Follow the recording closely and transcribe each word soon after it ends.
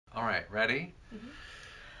right, ready? Mm-hmm.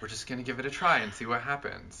 We're just going to give it a try and see what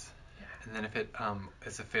happens. Yeah. And then if it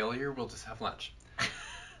is a failure, we'll just have lunch.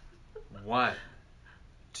 1,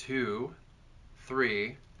 2,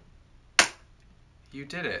 3. You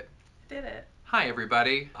did it. I did it. Hi,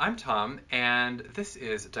 everybody. I'm Tom, and this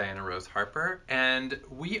is Diana Rose Harper, and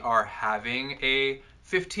we are having a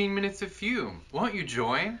 15 minutes of FUME. Won't you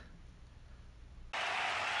join?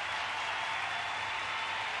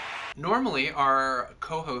 Normally, our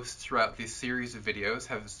co-hosts throughout this series of videos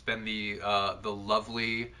have been the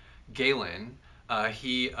lovely Galen,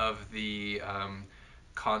 he of the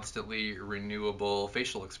constantly renewable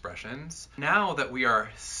facial expressions. Now that we are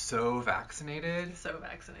so vaccinated,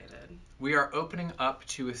 we are opening up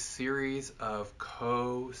to a series of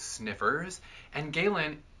co-sniffers, and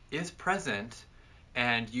Galen is present,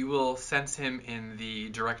 and you will sense him in the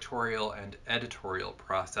directorial and editorial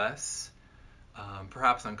process.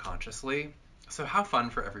 Perhaps unconsciously. So how fun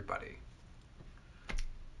for everybody.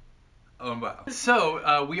 Oh, wow.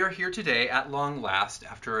 So we are here today at long last,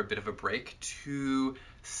 after a bit of a break, to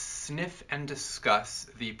sniff and discuss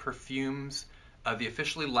the perfumes, the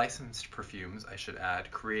officially licensed perfumes, I should add,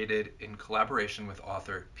 created in collaboration with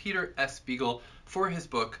author Peter S. Beagle for his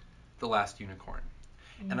book, The Last Unicorn.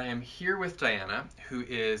 Mm-hmm. And I am here with Diana, who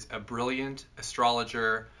is a brilliant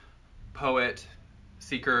astrologer, poet,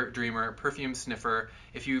 seeker, dreamer, perfume sniffer.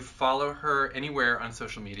 If you follow her anywhere on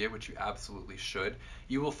social media, which you absolutely should,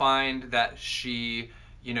 you will find that she,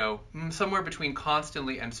 somewhere between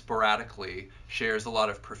constantly and sporadically shares a lot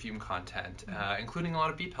of perfume content, including a lot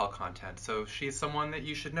of BPEL content. So she's someone that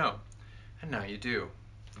you should know. And now you do.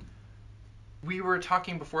 We were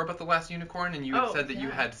talking before about The Last Unicorn, and you had said that you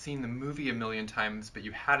had seen the movie a million times, but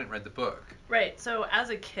you hadn't read the book. Right. So as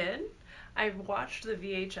a kid, I watched the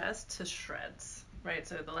VHS to shreds. Right,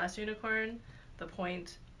 so The Last Unicorn, The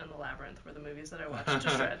Point, and The Labyrinth were the movies that I watched to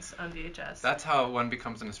shreds on VHS. That's how one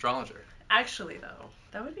becomes an astrologer. Actually, though,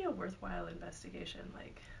 that would be a worthwhile investigation.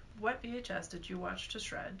 Like, what VHS did you watch to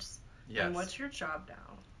shreds? Yes. And what's your job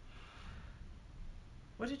now?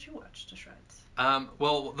 What did you watch to shreds?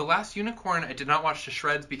 Well, The Last Unicorn I did not watch to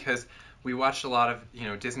shreds because we watched a lot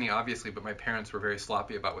of, Disney, obviously, but my parents were very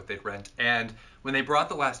sloppy about what they'd rent. And when they brought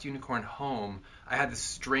The Last Unicorn home, I had this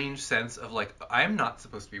strange sense of, I am not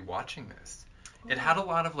supposed to be watching this. It had a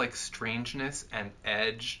lot of, strangeness and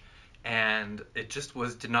edge, and it just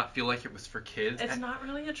did not feel like it was for kids. It's not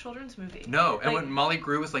really a children's movie. No, and when Molly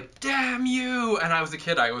Grew was like, damn you! And I was a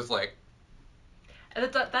kid, I was like...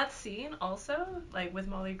 That scene also, with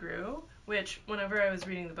Molly Grew, which whenever I was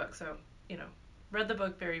reading the book, so, read the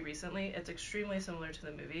book very recently. It's extremely similar to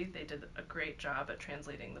the movie. They did a great job at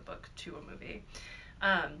translating the book to a movie.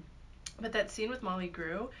 But that scene with Molly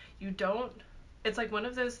Grew, it's like one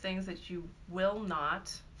of those things that you will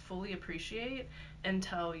not fully appreciate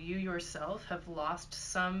until you yourself have lost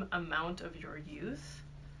some amount of your youth.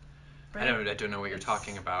 Right? I don't know what you're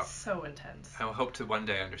talking about. So intense. I hope to one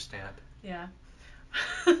day understand. Yeah.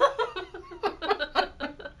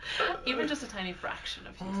 Even just a tiny fraction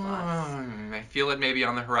of youth loss. I feel it maybe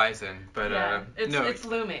on the horizon, but it's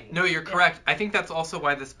looming. No, you're correct. I think that's also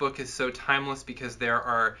why this book is so timeless, because there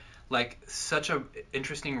are such a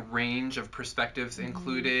interesting range of perspectives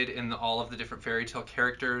included in all of the different fairy tale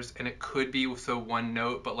characters, and it could be so one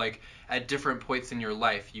note, but at different points in your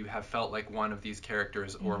life you have felt like one of these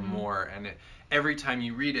characters or more, and every time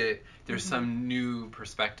you read it there's some new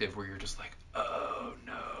perspective where you're just like, oh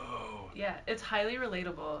no. Yeah, it's highly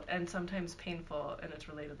relatable and sometimes painful in its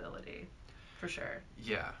relatability, for sure.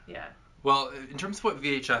 Yeah. Yeah. Well, in terms of what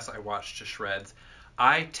VHS I watched to shreds,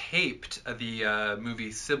 I taped the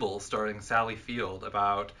movie Sybil starring Sally Field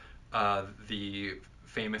about the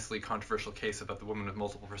famously controversial case about the woman with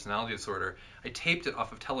multiple personality disorder. I taped it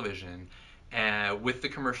off of television with the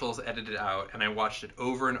commercials edited out, and I watched it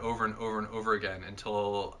over and over and over and over again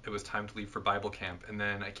until it was time to leave for Bible camp, and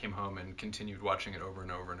then I came home and continued watching it over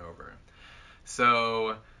and over and over.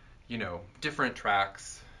 So, different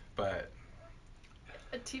tracks, but...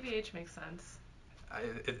 TBH makes sense.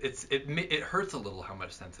 It hurts a little how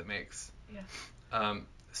much sense it makes. Yeah.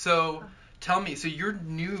 Tell me, so you're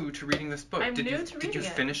new to reading this book. I'm new to reading it. Did you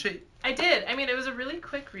finish it? I did. I mean, it was a really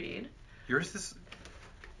quick read. Yours is...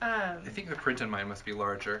 I think the print in mine must be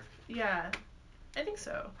larger. Yeah, I think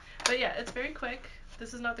so. But yeah, it's very quick.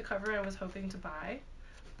 This is not the cover I was hoping to buy,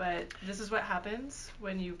 but this is what happens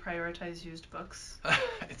when you prioritize used books.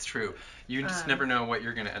 It's true. You just never know what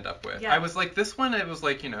you're going to end up with. Yeah. I was like, this one, it was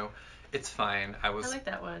like, it's fine. I like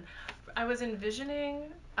that one. I was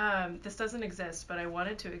envisioning, this doesn't exist, but I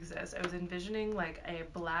wanted to exist. I was envisioning a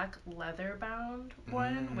black leather bound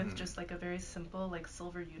one with just a very simple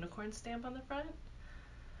silver unicorn stamp on the front.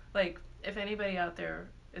 Like, if anybody out there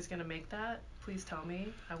is going to make that, please tell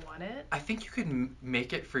me. I want it. I think you could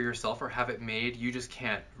make it for yourself or have it made. You just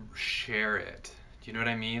can't share it. Do you know what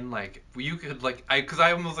I mean? Like, you could, like, because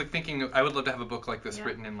I almost, like, thinking, I would love to have a book like this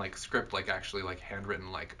written in, like, script, like, actually, like,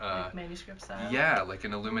 handwritten, like manuscript style? Yeah, like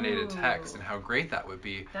an illuminated text, Ooh. and how great that would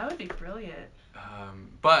be. That would be brilliant.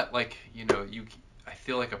 But, like, you know, I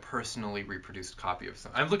feel like a personally reproduced copy of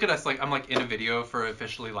something. I look at us like, I'm, like, in a video for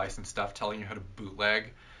officially licensed stuff telling you how to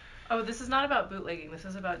bootleg. Oh, this is not about bootlegging. This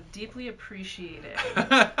is about deeply appreciating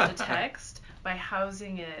the text by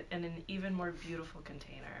housing it in an even more beautiful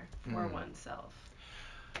container for oneself.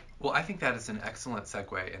 Well, I think that is an excellent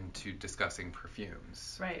segue into discussing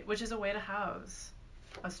perfumes. Right, which is a way to house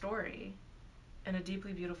a story in a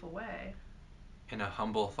deeply beautiful way. In a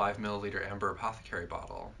humble 5 milliliter amber apothecary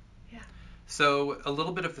bottle. Yeah. So, a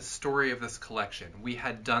little bit of the story of this collection. We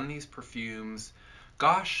had done these perfumes,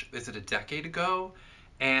 gosh, is it a decade ago?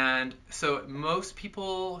 And so most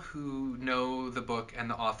people who know the book and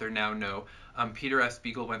the author now know Peter S.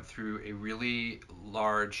 Beagle went through a really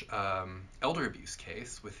large elder abuse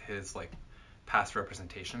case with his like past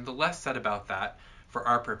representation. The less said about that for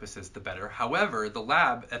our purposes, the better. However, the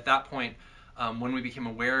lab at that point, when we became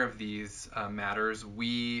aware of these matters,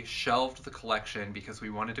 we shelved the collection because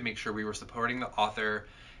we wanted to make sure we were supporting the author,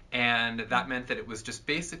 and that meant that it was just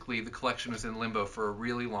basically the collection was in limbo for a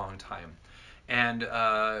really long time. And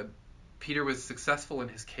Peter was successful in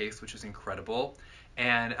his case, which is incredible.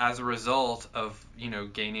 And as a result of, you know,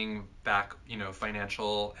 gaining back, you know,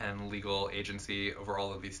 financial and legal agency over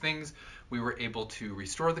all of these things, we were able to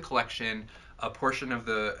restore the collection. A portion of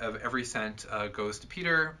every scent goes to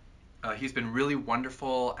Peter. He's been really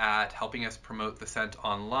wonderful at helping us promote the scent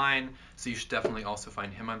online, so you should definitely also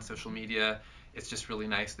find him on social media. It's just really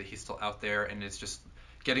nice that he's still out there and is just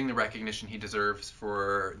getting the recognition he deserves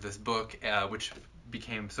for this book, which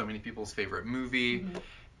became so many people's favorite movie. Mm-hmm.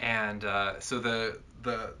 And so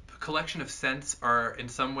the collection of scents are in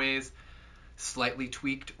some ways slightly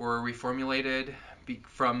tweaked or reformulated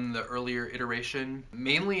from the earlier iteration.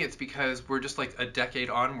 Mainly it's because we're just like a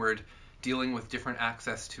decade onward dealing with different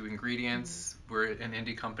access to ingredients. Mm-hmm. We're an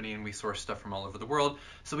indie company and we source stuff from all over the world.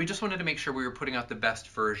 So we just wanted to make sure we were putting out the best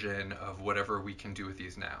version of whatever we can do with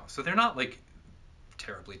these now. So they're not like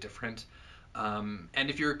terribly different. And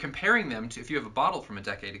if you're comparing them to, if you have a bottle from a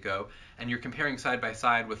decade ago and you're comparing side by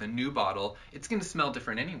side with a new bottle, it's going to smell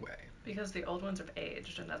different anyway. Because the old ones have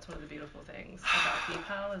aged, and that's one of the beautiful things about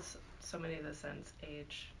BPAL is so many of the scents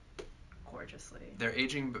age gorgeously. They're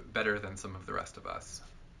aging better than some of the rest of us.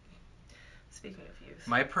 Speaking of youth.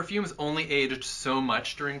 My perfumes only aged so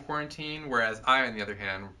much during quarantine, whereas I, on the other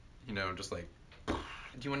hand, you know, just like, do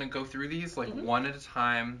you want to go through these like one at a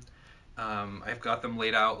time? I've got them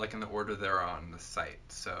laid out like in the order they're on the site.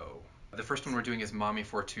 So the first one we're doing is Mommy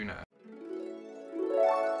Fortuna.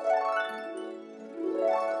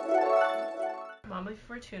 Mommy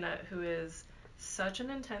Fortuna, who is such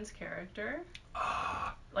an intense character,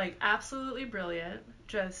 like absolutely brilliant,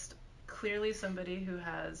 just clearly somebody who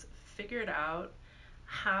has figured out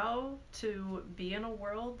how to be in a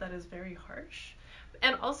world that is very harsh.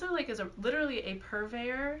 And also, like, is literally a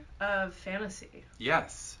purveyor of fantasy.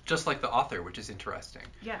 Yes, just like the author, which is interesting.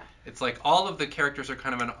 Yeah. It's like all of the characters are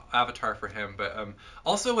kind of an avatar for him. But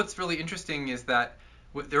also what's really interesting is that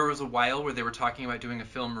there was a while where they were talking about doing a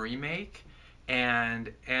film remake,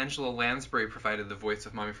 and Angela Lansbury provided the voice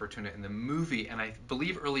of Mommy Fortuna in the movie. And I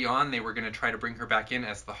believe early on they were going to try to bring her back in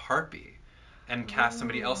as the Harpy and cast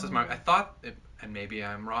somebody else as Mommy. I thought, and maybe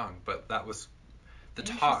I'm wrong, but that was the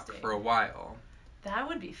talk for a while. That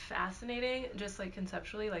would be fascinating, just like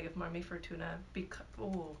conceptually, like if Mommy Fortuna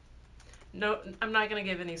no, I'm not going to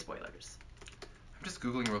give any spoilers. I'm just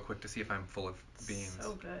Googling real quick to see if I'm full of beans.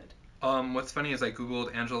 So good. What's funny is I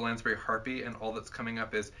Googled Angela Lansbury Harpy, and all that's coming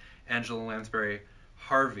up is Angela Lansbury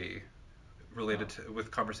Harvey,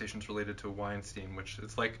 with conversations related to Weinstein, which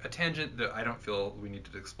is like a tangent that I don't feel we need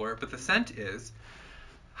to explore. But the scent is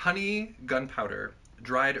honey, gunpowder,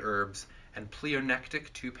 dried herbs, and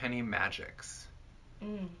pleonectic two-penny magics.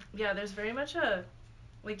 Yeah, there's very much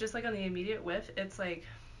like just like on the immediate whiff, it's like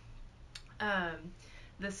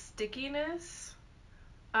the stickiness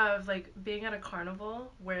of like being at a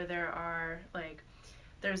carnival where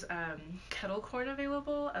there's kettle corn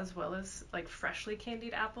available as well as like freshly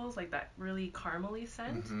candied apples, like that really caramely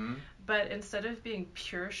scent. Mm-hmm. But instead of being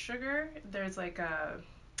pure sugar, there's like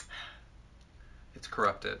it's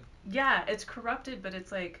corrupted. Yeah, it's corrupted, but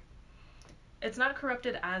it's like it's not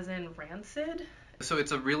corrupted as in rancid. So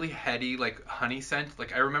it's a really heady, like, honey scent.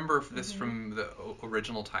 Like, I remember this from the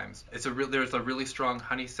original times. There's a really strong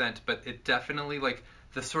honey scent, but it definitely, like,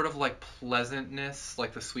 the sort of like pleasantness,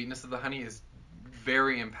 like the sweetness of the honey is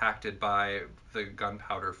very impacted by the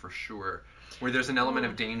gunpowder for sure. Where there's an element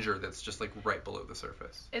of danger that's just like right below the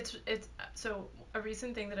surface. It's so a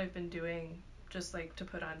recent thing that I've been doing just like to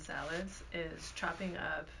put on salads is chopping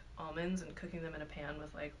up almonds and cooking them in a pan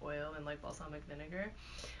with like oil and like balsamic vinegar,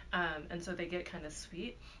 and so they get kind of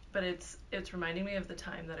sweet. But it's reminding me of the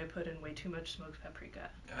time that I put in way too much smoked paprika,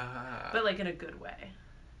 but like in a good way.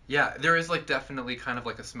 Yeah, there is like definitely kind of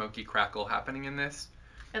like a smoky crackle happening in this,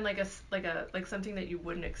 and like something that you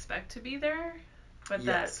wouldn't expect to be there, but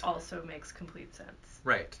yes. that also makes complete sense.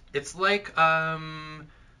 Right. It's like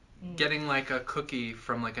getting like a cookie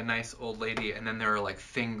from like a nice old lady, and then there are like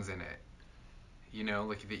things in it, you know,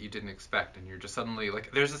 like that you didn't expect, and you're just suddenly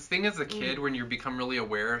like, there's this thing as a kid when you become really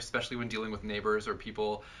aware, especially when dealing with neighbors or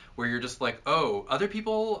people, where you're just like, oh, other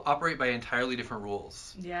people operate by entirely different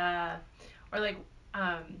rules. Yeah. Or like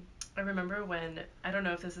I remember when, I don't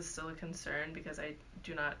know if this is still a concern because I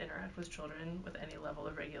do not interact with children with any level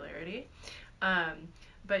of regularity,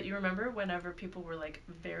 but you remember whenever people were like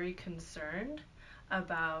very concerned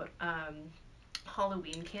about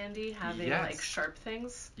Halloween candy having like sharp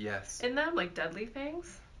things in them, like deadly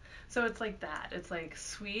things. So it's like that. It's like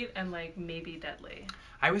sweet and like maybe deadly.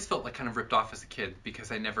 I always felt like kind of ripped off as a kid because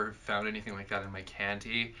I never found anything like that in my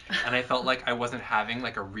candy, and I felt like I wasn't having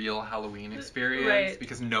like a real Halloween experience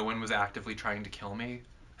because no one was actively trying to kill me.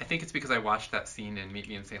 I think it's because I watched that scene in Meet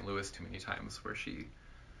Me in St. Louis too many times where she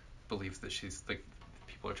believes that she's like,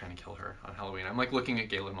 people are trying to kill her on Halloween. I'm like looking at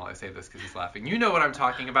Galen while I say this because he's laughing. You know what I'm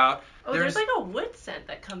talking about. Oh, there's like a wood scent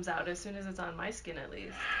that comes out as soon as it's on my skin, at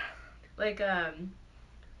least. Like a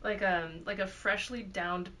freshly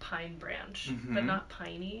downed pine branch, but not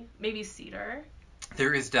piney. Maybe cedar.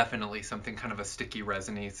 There is definitely something kind of a sticky,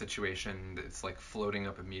 resiny situation that's like floating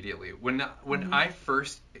up immediately. When I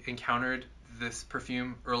first encountered this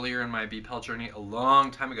perfume earlier in my BPEL journey a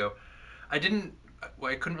long time ago, I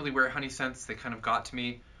couldn't really wear honey scents. They kind of got to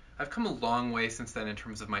me. I've come a long way since then in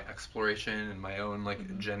terms of my exploration and my own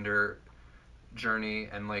like gender journey,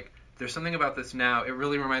 and like there's something about this now. It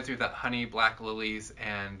really reminds me of that honey, black lilies,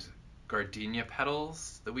 and gardenia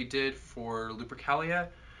petals that we did for Lupercalia,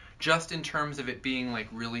 just in terms of it being like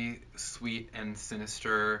really sweet and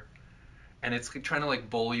sinister, and it's trying to like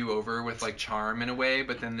bowl you over with like charm in a way,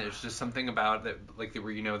 but then there's just something about it like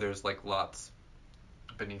where you know there's like lots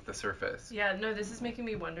beneath the surface. Yeah, no, this is making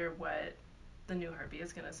me wonder what the new Harpy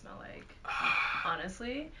is gonna smell like,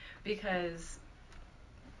 honestly, because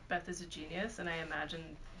Beth is a genius, and I imagine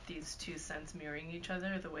these two scents mirroring each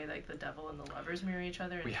other the way like the devil and the lovers mirror each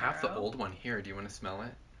other. We have the old one here. Do you want to smell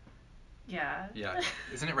it? Yeah. Yeah.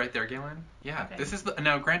 Isn't it right there, Galen? Yeah. Okay. This is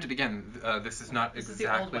now. Granted, again, this is not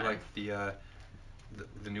exactly like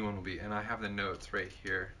the new one will be, and I have the notes right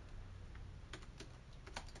here.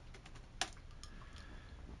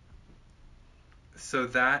 So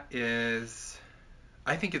that is,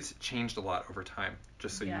 I think it's changed a lot over time,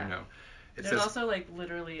 just so you know. There's also like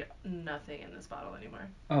literally nothing in this bottle anymore.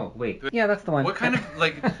 Oh, wait. Yeah, that's the one. What kind of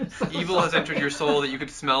like evil has entered your soul that you could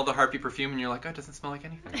smell the Harpy perfume and you're like, oh, it doesn't smell like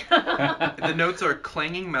anything. The notes are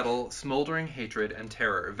clanging metal, smoldering hatred, and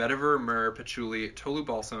terror. Vetiver, myrrh, patchouli, tolu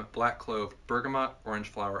balsam, black clove, bergamot, orange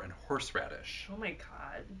flower, and horseradish. Oh my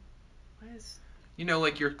god. What is... You know,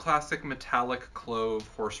 like your classic metallic clove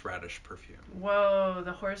horseradish perfume. Whoa,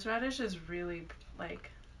 the horseradish is really like...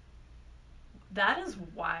 That is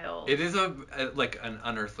wild. It is like an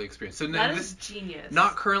unearthly experience. So that is genius.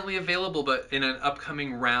 Not currently available, but in an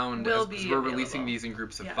upcoming round, will because be we're available. Releasing these in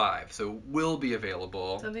groups of 5, so will be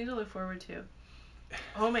available. Something to look forward to.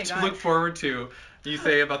 Oh my god. To look forward to, you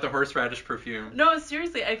say about the horseradish perfume. No,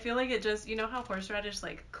 seriously, I feel like it just, you know how horseradish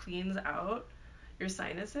like cleans out your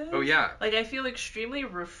sinuses? Oh yeah. Like I feel extremely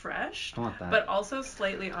refreshed, I want that. but also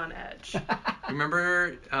slightly on edge.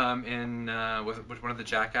 Remember in was one of the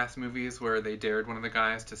Jackass movies where they dared one of the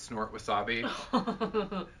guys to snort wasabi?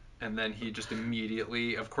 And then he just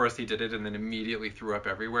immediately, of course he did it, and then immediately threw up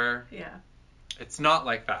everywhere? Yeah. It's not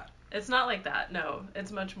like that. It's not like that, no.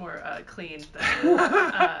 It's much more clean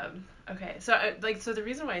than okay, so so the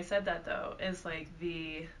reason why I said that though is like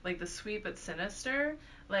the sweet but sinister,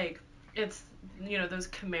 like it's, you know, those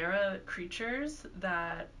chimera creatures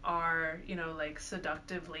that are, you know, like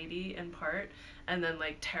seductive lady in part and then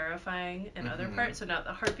like terrifying in other parts. So now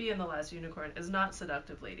the Harpy and the Last Unicorn is not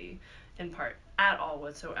seductive lady in part at all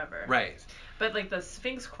whatsoever. Right. But like the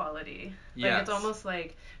Sphinx quality, like it's almost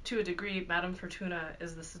like to a degree Madame Fortuna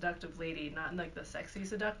is the seductive lady, not in like the sexy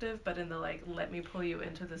seductive, but in the like let me pull you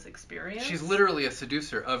into this experience. She's literally a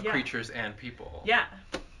seducer of creatures and people. Yeah.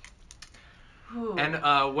 Ooh.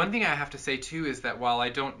 And one thing I have to say too is that while I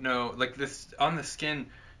don't know, like this on the skin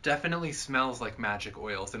definitely smells like magic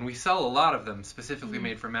oils, and we sell a lot of them specifically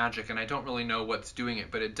made for magic, and I don't really know what's doing it,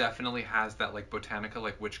 but it definitely has that like botanica,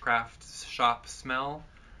 like witchcraft shop smell.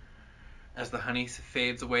 As the honey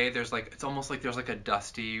fades away, there's like, it's almost like there's like a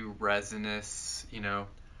dusty, resinous, you know.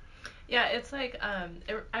 Yeah, it's like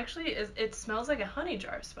it actually is. It smells like a honey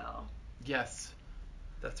jar smell. Yes,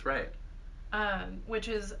 that's right. Which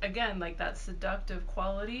is again like that seductive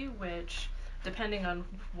quality, which depending on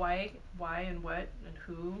why and what and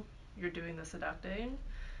who you're doing the seducting,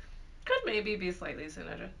 could maybe be slightly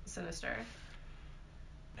sinister.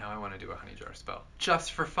 Now I want to do a honey jar spell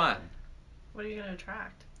just for fun. What are you gonna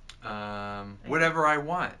attract? Whatever I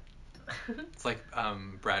want. It's like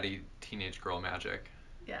bratty teenage girl magic.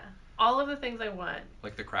 Yeah, all of the things I want.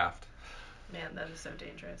 Like the craft. Man, that is so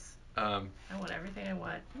dangerous. I want everything I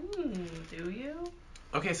want. Do you?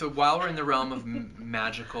 Okay, so while we're in the realm of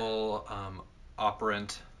magical,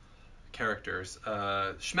 operant characters,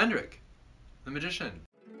 SCHMENDRICK, the magician.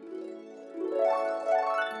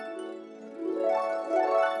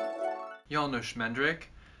 Y'all know SCHMENDRICK.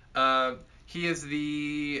 He is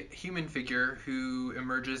the human figure who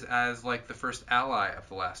emerges as like the first ally of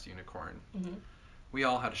the last unicorn. Mm-hmm. We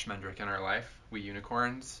all had a SCHMENDRICK in our life, we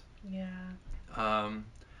unicorns. Yeah.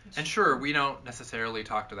 And sure, we don't necessarily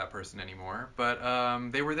talk to that person anymore,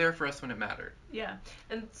 but they were there for us when it mattered. Yeah,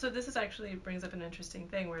 and so this is actually brings up an interesting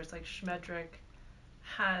thing where it's like SCHMENDRICK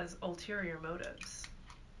has ulterior motives,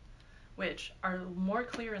 which are more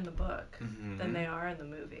clear in the book than they are in the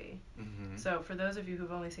movie. Mm-hmm. So for those of you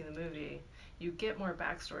who've only seen the movie, you get more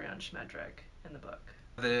backstory on SCHMENDRICK in the book.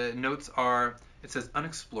 The notes are, it says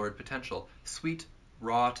unexplored potential, sweet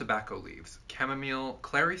raw tobacco leaves, chamomile,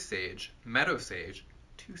 clary sage, meadow sage,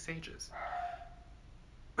 2 sages.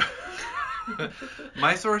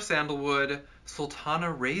 Mysore sandalwood,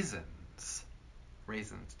 sultana raisins,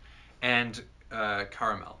 and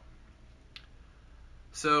caramel.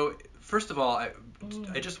 So first of all,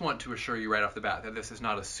 I just want to assure you right off the bat that this is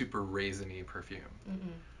not a super raisiny perfume.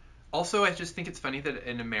 Mm-mm. Also, I just think it's funny that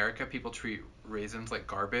in America people treat raisins like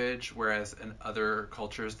garbage, whereas in other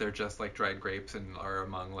cultures they're just like dried grapes and are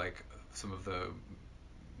among like some of the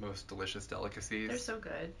most delicious delicacies. They're so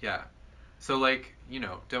good. Yeah. So like, you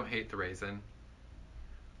know, don't hate the raisin.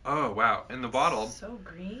 Oh, wow. In the bottle. So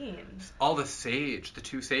green. All the sage, the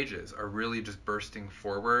 2 sages, are really just bursting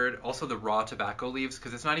forward. Also the raw tobacco leaves,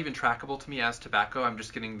 because it's not even trackable to me as tobacco. I'm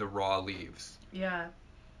just getting the raw leaves. Yeah.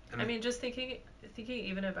 And I mean, just thinking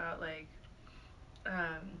even about like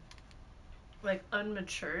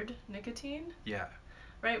unmatured nicotine. Yeah.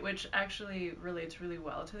 Right, which actually relates really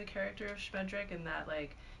well to the character of SCHMENDRICK in that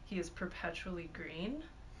like he is perpetually green.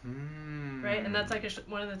 Right, and that's like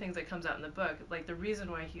one of the things that comes out in the book. Like the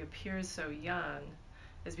reason why he appears so young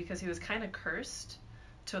is because he was kind of cursed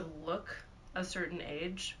to look a certain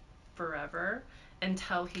age forever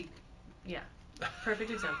until he,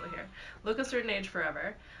 perfect example here. Look a certain age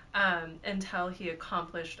forever until he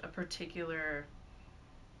accomplished a particular,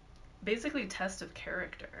 basically test of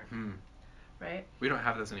character. Right? We don't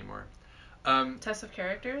have this anymore. Test of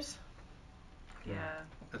characters? Yeah.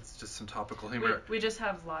 That's just some topical humor. We just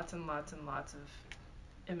have lots and lots and lots of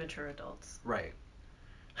immature adults. Right.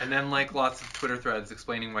 And then like lots of Twitter threads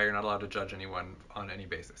explaining why you're not allowed to judge anyone on any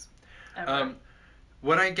basis. Ever.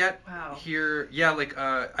 What I get here,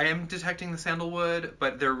 I am detecting the sandalwood,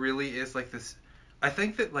 but there really is like this, I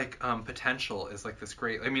think that like potential is like this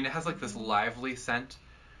great, I mean it has like this lively scent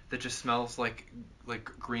that just smells like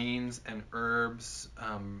greens and herbs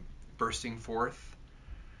bursting forth.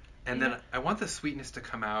 And then I want the sweetness to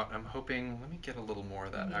come out. I'm hoping, let me get a little more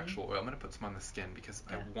of that actual oil. I'm going to put some on the skin because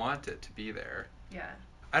I want it to be there. Yeah.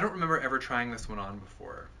 I don't remember ever trying this one on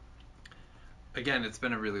before. Again, it's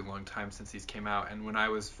been a really long time since these came out. And when I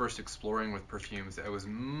was first exploring with perfumes, I was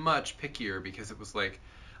much pickier because it was like,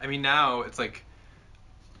 I mean, now it's like,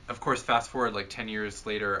 of course, fast forward like 10 years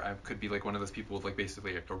later, I could be like one of those people with like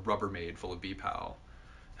basically like a Rubbermaid full of bee pal.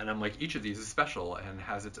 And I'm like, each of these is special and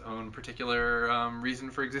has its own particular reason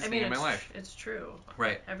for existing in my life. It's true.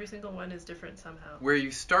 Right. Every single one is different somehow. Where you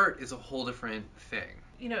start is a whole different thing.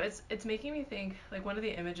 You know, it's making me think, like one of the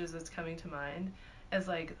images that's coming to mind is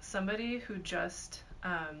like somebody who just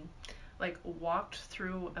like walked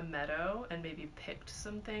through a meadow and maybe picked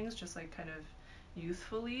some things just like kind of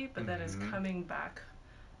youthfully, but then is coming back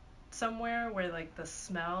somewhere where like the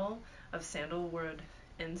smell of sandalwood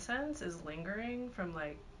incense is lingering from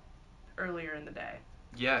like earlier in the day.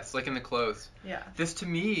 Yes, like in the clothes. Yeah. This to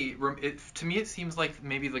me, it seems like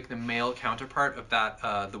maybe like the male counterpart of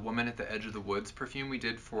that The Woman at the Edge of the Woods perfume we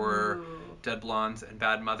did for Ooh. Dead Blondes and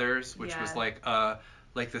Bad Mothers, which was Yeah.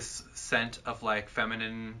 like this scent of like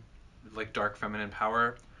feminine, like dark feminine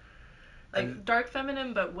power. Like And dark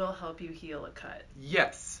feminine, but will help you heal a cut.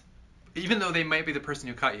 yes, even though they might be the person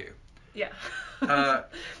who cut you. Yeah. Uh,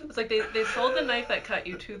 It's like they sold the knife that cut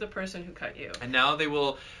you to the person who cut you. And now they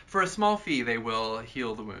will, for a small fee, they will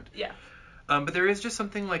heal the wound. Yeah. But there is just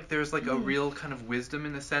something like, there's like a real kind of wisdom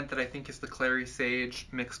in the scent that I think is the clary sage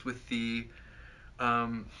mixed with the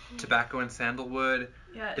tobacco and sandalwood.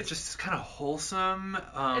 Yeah. It's just kind of wholesome.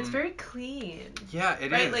 It's very clean. Yeah,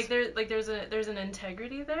 it right? is. Like there's an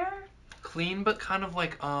integrity there. Clean, but kind of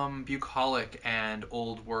like bucolic and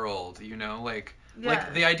old world, you know, like Yeah.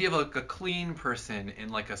 the idea of like a clean person in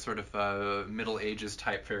like a sort of Middle Ages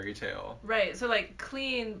type fairy tale. Right. So like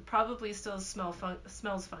clean probably still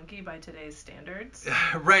smells funky by today's standards.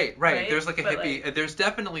 Right. Right? There's like a But, hippie. There's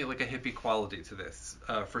definitely like a hippie quality to this,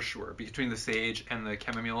 for sure. Between the sage and the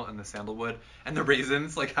chamomile and the sandalwood and the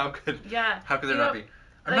raisins, like how could there not be?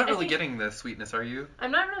 I'm not really getting the sweetness. Are you?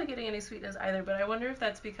 I'm not really getting any sweetness either, but I wonder if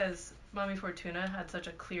that's because Mommy Fortuna had such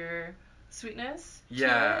a clear sweetness to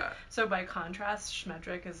it. So by contrast,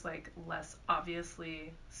 SCHMENDRICK is like less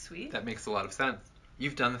obviously sweet. That makes a lot of sense.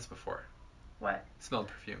 You've done this before. What? Smelled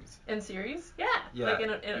perfumes. In series? Yeah. Yeah. Like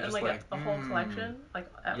in like a whole collection, like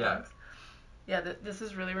at once. Yeah. This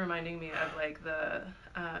is really reminding me of like the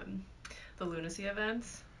lunacy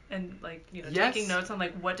events. And like, you know, taking notes on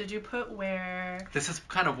like what did you put where. This is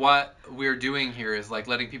kind of what we're doing here, is like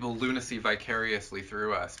letting people lunacy vicariously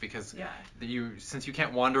through us, because since you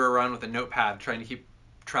can't wander around with a notepad trying to keep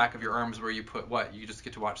track of your arms where you put what, you just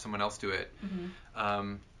get to watch someone else do it.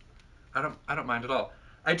 Mm-hmm. I don't mind at all.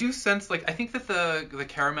 I do sense like, I think that the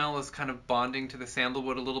caramel is kind of bonding to the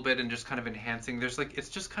sandalwood a little bit and just kind of enhancing. There's like, it's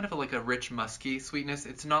just kind of like a rich musky sweetness.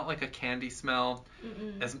 It's not like a candy smell.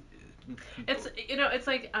 It's, you know, it's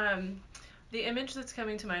like the image that's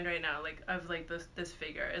coming to mind right now, like of like this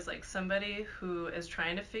figure is like somebody who is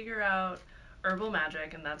trying to figure out herbal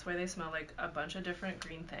magic, and that's why they smell like a bunch of different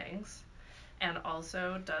green things, and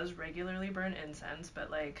also does regularly burn incense, but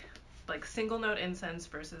like single note incense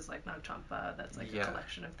versus like nagchampa, that's like a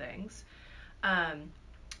collection of things,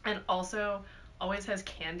 and also always has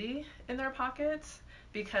candy in their pockets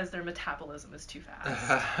because their metabolism is too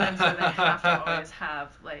fast, and so they have to always have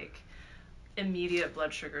like immediate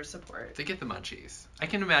blood sugar support. They get the munchies. I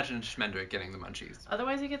can imagine SCHMENDRICK getting the munchies.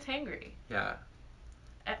 Otherwise he gets hangry. Yeah.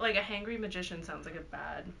 Like a hangry magician sounds like a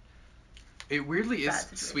bad. It weirdly is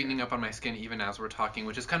situation. sweetening up on my skin even as we're talking,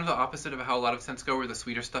 which is kind of the opposite of how a lot of scents go, where the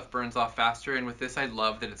sweeter stuff burns off faster. And with this, I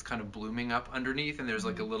love that it's kind of blooming up underneath, and there's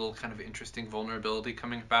like a little kind of interesting vulnerability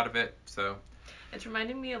coming up out of it. So it's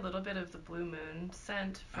reminding me a little bit of the Blue Moon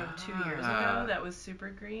scent from 2 years ago that was super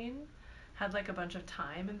green. Had like a bunch of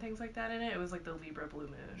thyme and things like that in it. It was like the Libra Blue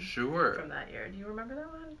Moon. Sure. From that year. Do you remember that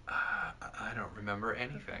one? I don't remember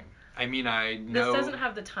anything. I mean, I know. This doesn't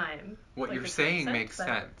have the thyme. What like you're the saying concept, makes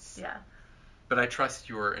sense. Yeah. But I trust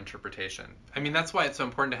your interpretation. I mean, that's why it's so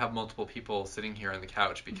important to have multiple people sitting here on the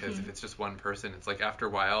couch, because if it's just one person, it's like after a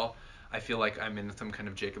while, I feel like I'm in some kind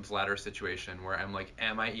of Jacob's Ladder situation where I'm like,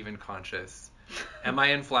 am I even conscious? Am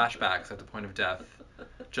I in flashbacks at the point of death?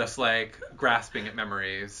 Just like grasping at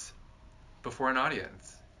memories before an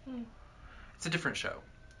audience. It's a different show.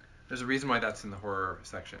 There's a reason why that's in the horror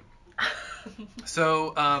section.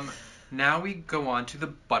 So now we go on to the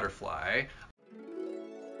butterfly.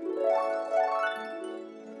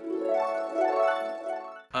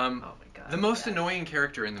 Oh my God. The most annoying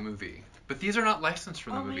character in the movie. But these are not licensed for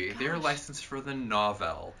the movie. They are licensed for the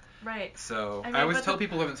novel. Right. So I always tell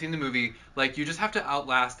people who haven't seen the movie, like, you just have to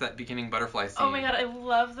outlast that beginning butterfly scene. Oh my God, I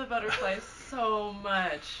love the butterfly so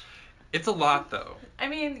much. It's a lot, though. I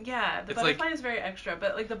mean, yeah, the butterfly is very extra,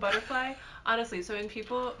 but like the butterfly, honestly, so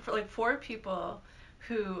for people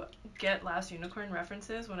who get Last Unicorn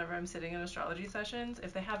references whenever I'm sitting in astrology sessions,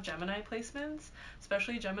 if they have Gemini placements,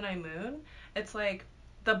 especially Gemini moon, it's like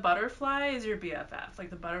the butterfly is your BFF, like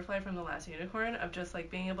the butterfly from the Last Unicorn, of just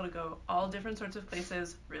like being able to go all different sorts of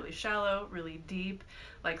places, really shallow, really deep,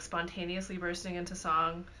 like spontaneously bursting into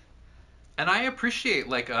song. And I appreciate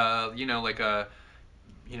like a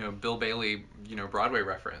Bill Bailey, Broadway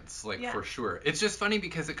reference, for sure. It's just funny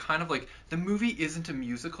because it kind of like, the movie isn't a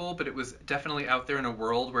musical, but it was definitely out there in a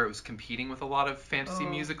world where it was competing with a lot of fantasy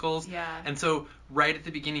musicals. Yeah. And so right at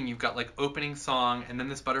the beginning, you've got like opening song, and then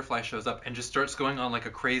this butterfly shows up and just starts going on like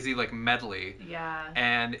a crazy like medley. Yeah.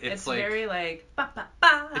 And it's like, very like, ba, ba,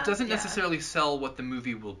 ba. It doesn't necessarily sell what the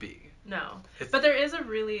movie will be. No. But there is a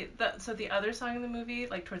really... So the other song in the movie,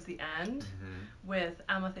 like towards the end, with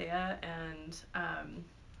Amathea and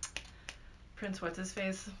Prince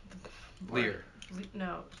What's-His-Face? Lear.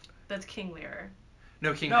 No, that's King Lear.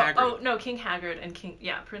 No, King Haggard. Oh, no, King Haggard and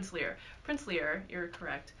Prince Lear. Prince Lear, you're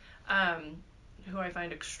correct. Who I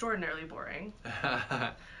find extraordinarily boring.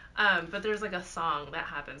 But there's like a song that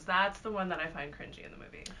happens. That's the one that I find cringy in the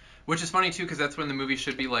movie. Which is funny too, because that's when the movie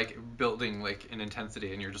should be like building like in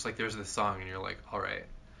intensity, and you're just like, there's this song, and you're like, all right.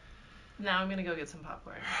 Now I'm gonna go get some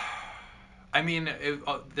popcorn. I mean,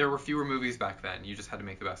 there were fewer movies back then. You just had to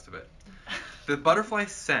make the best of it. The butterfly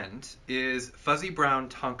scent is fuzzy brown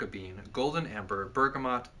tonka bean, golden amber,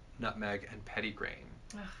 bergamot, nutmeg, and petitgrain.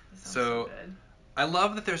 Ugh, that sounds so good. I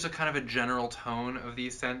love that there's a kind of a general tone of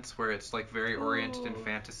these scents where it's like very oriented in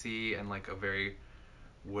fantasy and like a very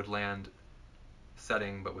woodland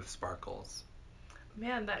setting, but with sparkles.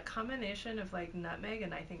 Man, that combination of like nutmeg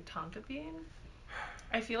and I think tonka bean,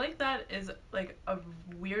 I feel like that is like a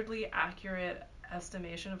weirdly accurate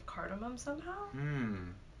estimation of cardamom somehow.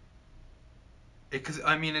 Because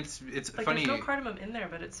I mean, it's like funny. There's no cardamom in there,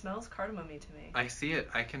 but it smells cardamom-y to me. I see it.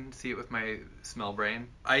 I can see it with my smell brain.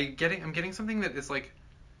 I'm getting something that is like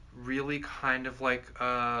really kind of like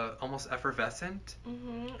almost effervescent.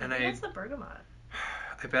 And I think that's the bergamot.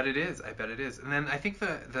 I bet it is. And then I think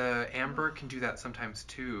the amber can do that sometimes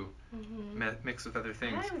too, mixed with other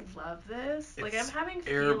things. I love this. Like I'm having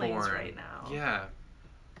airborne feelings right now. Yeah.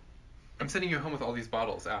 I'm sending you home with all these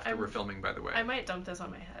bottles after we're filming, by the way. I might dump this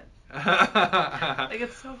on my head. Like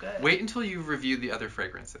it's so good. Wait until you've reviewed the other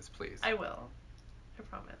fragrances, please. I will. I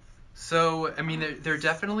promise. So, I mean, there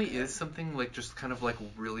definitely is something like just kind of like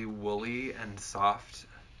really woolly and soft.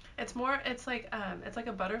 It's like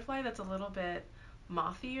a butterfly that's a little bit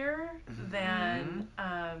mothier than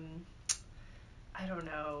I don't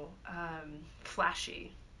know,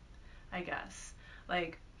 flashy, I guess.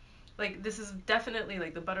 Like this is definitely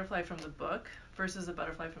like the butterfly from the book versus the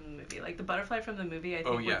butterfly from the movie. Like the butterfly from the movie I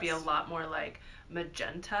think would be a lot more like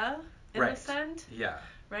magenta in the scent. Yeah.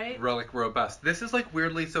 Right? Like robust. This is like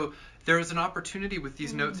weirdly, so there's an opportunity with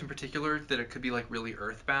these notes in particular that it could be like really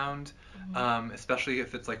earthbound, especially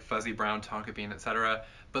if it's like fuzzy brown tonka bean, etc.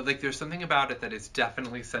 But like there's something about it that is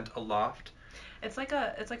definitely scent aloft. It's like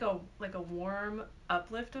a warm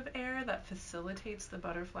uplift of air that facilitates the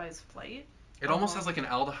butterfly's flight. It almost has like an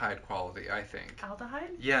aldehyde quality, I think.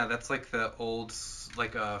 Aldehyde? Yeah, that's like the old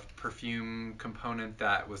like a perfume component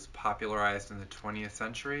that was popularized in the 20th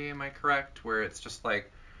century. Am I correct? Where it's just like,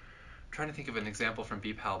 I'm trying to think of an example from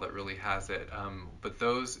Beepal that really has it. But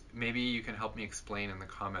those, maybe you can help me explain in the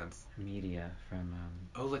comments. Media from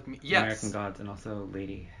yes. American Gods, and also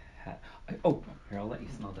Lady Hat. Here, I'll let you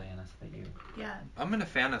smell, Diana, so that you... Yeah. I'm going to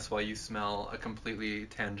fan us while you smell a completely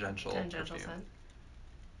tangential perfume. Scent.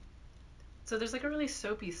 So there's like a really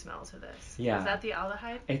soapy smell to this. Yeah. Is that the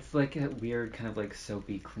aldehyde? It's like a weird kind of like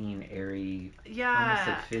soapy, clean, airy, yeah, almost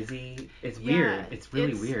like fizzy. It's weird. It's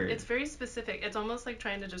really weird. It's very specific. It's almost like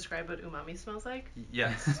trying to describe what umami smells like.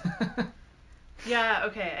 Yes. Yeah,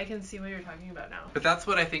 okay, I can see what you're talking about now. But that's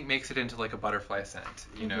what I think makes it into like a butterfly scent,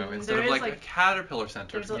 you know, instead of like a caterpillar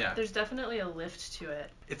scent. There's definitely a lift to it.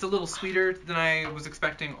 It's a little sweeter than I was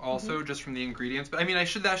expecting also, just from the ingredients. But I mean, that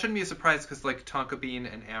shouldn't be a surprise because like tonka bean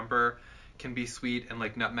and amber can be sweet, and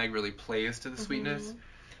like nutmeg really plays to the sweetness.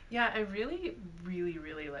 Yeah, I really, really,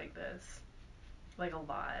 really like this. Like a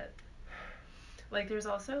lot. Like there's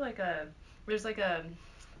also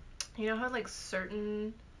you know how like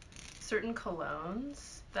certain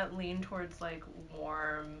colognes that lean towards like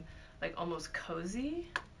warm, like almost cozy.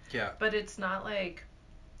 Yeah. But it's not like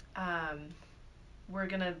we're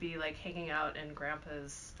gonna be like hanging out in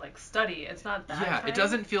grandpa's like study. It's not that. Yeah, kind. it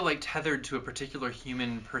doesn't feel like tethered to a particular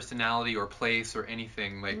human personality or place or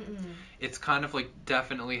anything. Like it's kind of like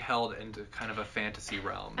definitely held into kind of a fantasy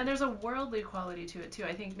realm. And there's a worldly quality to it too.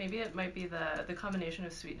 I think maybe it might be the combination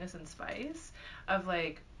of sweetness and spice of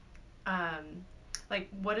like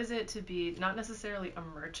what is it to be not necessarily a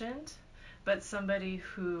merchant, but somebody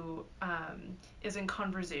who is in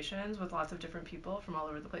conversations with lots of different people from all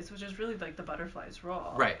over the place, which is really like the butterfly's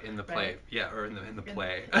role. Right, in the play. Yeah, or in the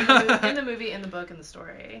play. In the movie, in the book, in the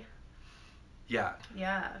story. Yeah.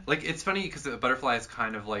 Yeah. Like, it's funny because the butterflies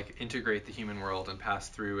kind of like integrate the human world and pass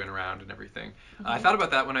through and around and everything. I thought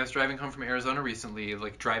about that when I was driving home from Arizona recently,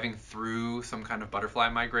 like driving through some kind of butterfly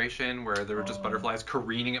migration where there were just butterflies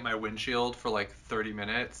careening at my windshield for like 30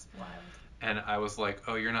 minutes. Wild. And I was like,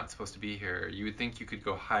 oh, you're not supposed to be here. You would think you could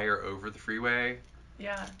go higher over the freeway.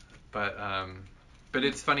 Yeah. But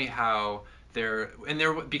it's funny how they're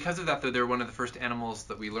because of that though, they're one of the first animals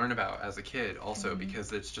that we learn about as a kid also,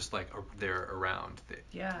 because it's just like they're around.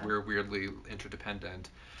 We're weirdly interdependent,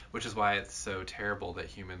 which is why it's so terrible that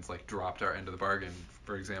humans like dropped our end of the bargain,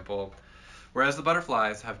 for example, whereas the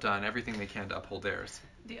butterflies have done everything they can to uphold theirs.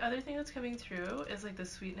 The other thing that's coming through is like the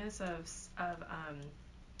sweetness of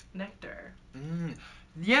nectar.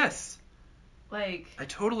 Yes. Like, I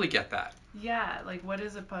totally get that. Yeah, like what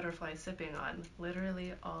is a butterfly sipping on?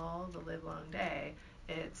 Literally all the livelong day,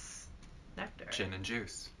 it's nectar. Gin and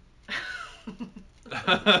juice.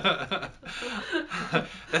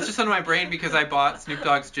 That's just on my brain because I bought Snoop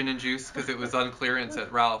Dogg's gin and juice because it was on clearance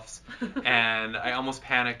at Ralph's, and I almost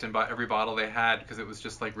panicked and bought every bottle they had because it was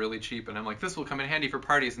just like really cheap, and I'm like, this will come in handy for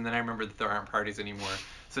parties, and then I remembered that there aren't parties anymore,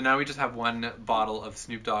 so now we just have one bottle of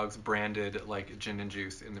Snoop Dogg's branded like gin and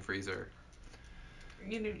juice in the freezer.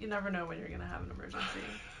 You never know when you're gonna have an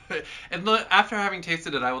emergency. And after having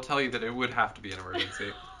tasted it, I will tell you that it would have to be an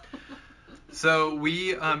emergency. So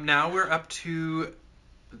we now we're up to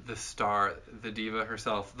the star, the diva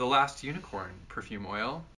herself, the last unicorn perfume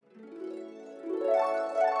oil.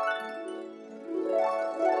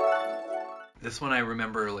 This one I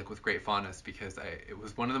remember like with great fondness because it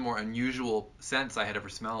was one of the more unusual scents I had ever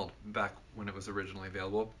smelled back when it was originally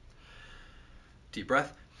available. Deep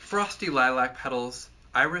breath. Frosty lilac petals,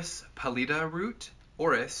 iris pallida root,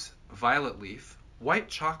 orris, violet leaf, white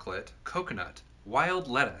chocolate, coconut, wild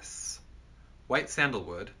lettuce, white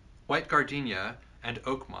sandalwood, white gardenia, and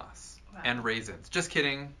oak moss. Wow. And raisins. Just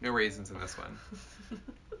kidding, no raisins in this one.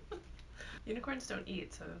 Unicorns don't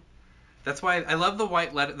eat, so... That's why I love the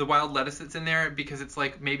wild lettuce that's in there, because it's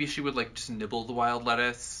like maybe she would like just nibble the wild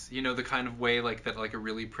lettuce, you know, the kind of way like that like a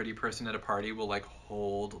really pretty person at a party will like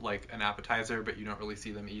hold like an appetizer, but you don't really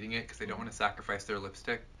see them eating it because they don't want to sacrifice their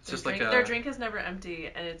lipstick. It's just their drink is never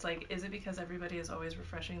empty, and it's like, is it because everybody is always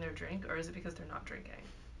refreshing their drink, or is it because they're not drinking?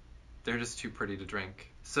 They're just too pretty to drink.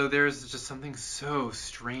 So there's just something so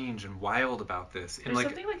strange and wild about this, and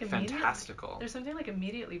like fantastical. There's something like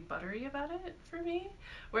immediately buttery about it for me,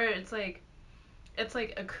 where it's like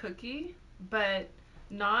a cookie, but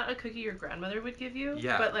not a cookie your grandmother would give you,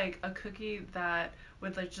 but like a cookie that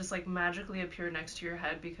would like just like magically appear next to your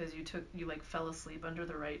head because you like fell asleep under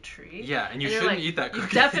the right tree. Yeah, and you shouldn't eat that cookie.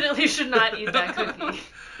 You definitely should not eat that cookie.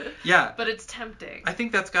 Yeah. But it's tempting. I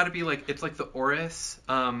think that's got to be like, it's like the orris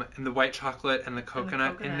and the white chocolate and the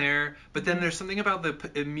coconut in there. But then there's something about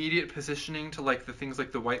the immediate positioning to like the things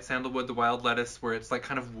like the white sandalwood, the wild lettuce, where it's like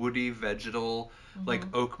kind of woody, vegetal, like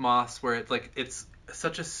oak moss, where it's like it's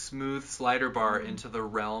such a smooth slider bar into the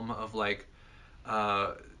realm of like,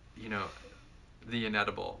 you know, the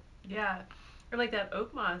inedible. Yeah. Or like that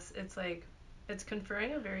oak moss, it's like, it's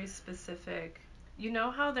conferring a very specific, you know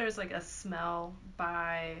how there's like a smell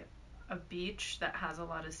by a beach that has a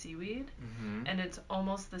lot of seaweed? And it's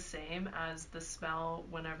almost the same as the smell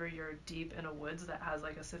whenever you're deep in a woods that has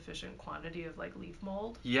like a sufficient quantity of like leaf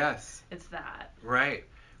mold. Yes. It's that. Right.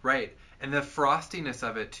 Right. And the frostiness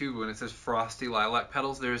of it too, when it says frosty lilac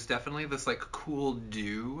petals, there's definitely this like cool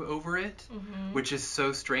dew over it, which is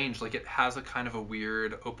so strange. Like it has a kind of a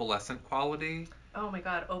weird opalescent quality. Oh my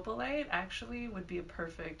god, opalite actually would be a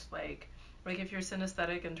perfect like if you're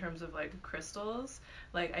synesthetic in terms of like crystals,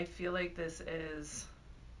 like I feel like this is,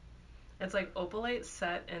 it's like opalite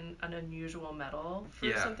set in an unusual metal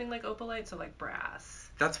for something like opalite, so like brass.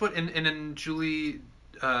 That's what in Julie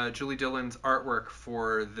Dillon's artwork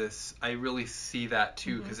for this, I really see that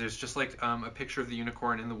too, because there's just like a picture of the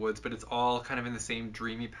unicorn in the woods, but it's all kind of in the same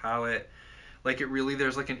dreamy palette. Like it really,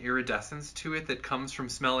 there's like an iridescence to it that comes from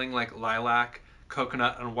smelling like lilac,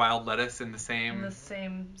 coconut, and wild lettuce in the same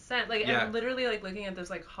scent. Like I'm literally like looking at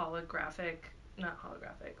this like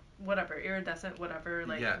iridescent whatever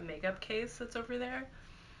like makeup case that's over there.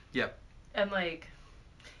 Yep. And like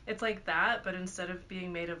it's like that, but instead of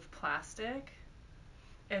being made of plastic,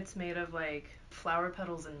 it's made of like flower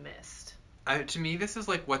petals and mist. To me, this is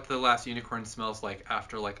like what the last unicorn smells like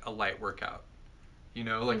after like a light workout. You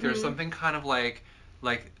know, like there's something kind of like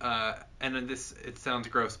and then this, it sounds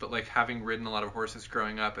gross, but like having ridden a lot of horses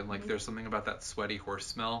growing up, and like there's something about that sweaty horse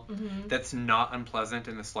smell that's not unpleasant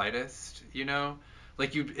in the slightest. You know,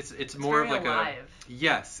 like it's more of like alive.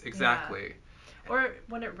 Yes, exactly. Yeah. Or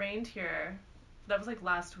when it rained here, that was like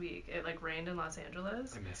last week. It like rained in Los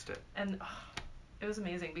Angeles. I missed it. And it was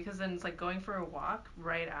amazing because then it's like going for a walk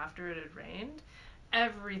right after it had rained.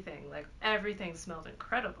 Everything smelled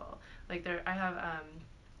incredible. Like I have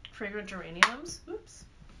fragrant geraniums. Oops.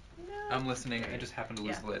 No. I'm listening. I just happened to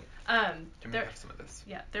lose the lid. I'm gonna have some of this.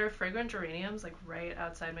 Yeah, there are fragrant geraniums like right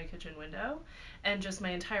outside my kitchen window, and just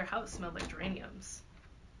my entire house smelled like geraniums.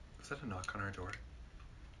 Was that a knock on our door?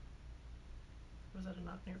 Was it a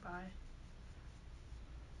knock nearby?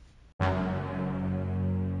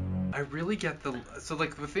 I really get the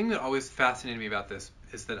thing that always fascinated me about this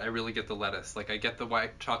is that I really get the lettuce. Like I get the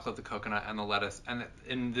white chocolate, the coconut, and the lettuce,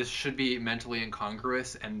 and this should be mentally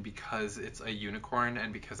incongruous. And because it's a unicorn,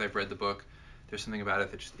 and because I've read the book, there's something about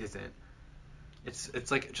it that just isn't.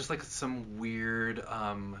 It's like just like some weird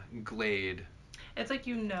glade. It's like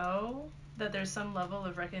that there's some level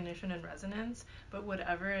of recognition and resonance, but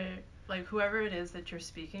whoever it is that you're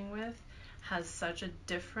speaking with has such a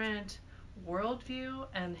different worldview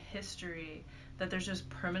and history that there's just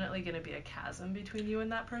permanently going to be a chasm between you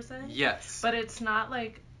and that person. Yes. But it's not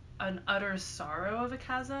like an utter sorrow of a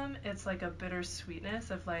chasm. It's like a bittersweetness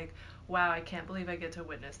of like, wow, I can't believe I get to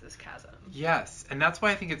witness this chasm. Yes, and that's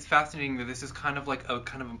why I think it's fascinating that this is kind of like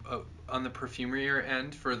on the perfumery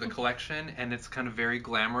end for the collection, and it's kind of very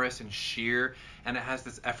glamorous and sheer, and it has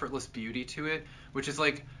this effortless beauty to it, which is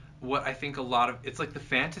like what I think it's like the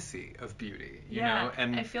fantasy of beauty, you know?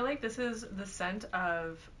 And I feel like this is the scent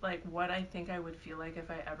of like what I think I would feel like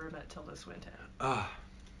if I ever met Tilda Swinton.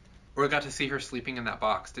 Or I got to see her sleeping in that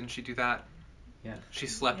box. Didn't she do that? Yeah. She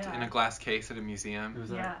slept in a glass case at a museum. It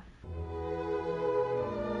was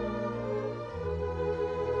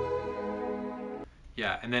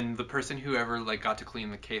Yeah, and then the person who ever like got to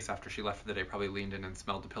clean the case after she left for the day probably leaned in and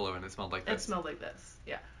smelled the pillow, and it smelled like this. It smelled like this,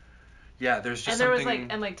 yeah. Yeah, there's just something...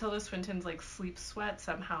 something... And like Tilda Swinton's like sleep sweat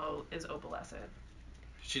somehow is opalescent.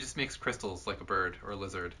 She just makes crystals like a bird or a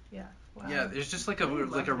lizard. Yeah. Wow. Yeah, there's just like a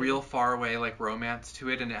real far away like romance to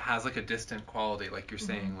it, and it has like a distant quality, like you're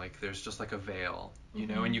saying, like there's just like a veil, you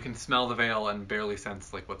know, and you can smell the veil and barely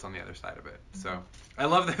sense like what's on the other side of it. So I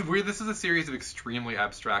love that this is a series of extremely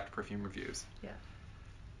abstract perfume reviews. Yeah.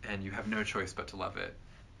 And you have no choice but to love it.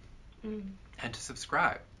 And to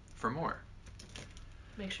subscribe for more.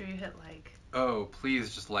 Make sure you hit like. Oh,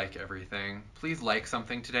 please just like everything. Please like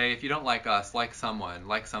something today. If you don't like us, like someone,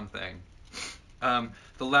 like something.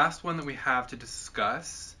 The last one that we have to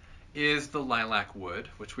discuss is the Lilac Wood,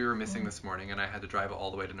 which we were missing this morning, and I had to drive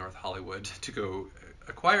all the way to North Hollywood to go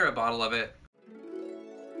acquire a bottle of it.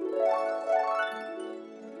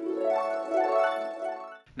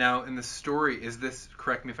 Now, in the story,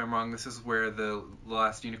 correct me if I'm wrong, this is where the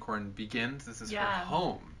last unicorn begins? This is her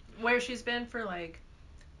home. Where she's been for like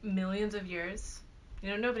millions of years. You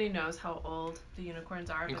know, nobody knows how old the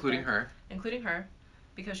unicorns are. Including her. Including her,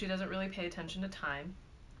 because she doesn't really pay attention to time.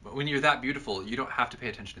 But when you're that beautiful, you don't have to pay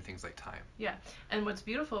attention to things like time. Yeah, and what's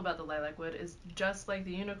beautiful about the Lilac Wood is just like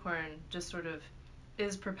the unicorn just sort of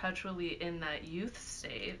is perpetually in that youth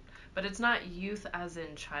state, but it's not youth as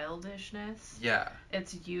in childishness. Yeah.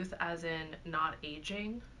 It's youth as in not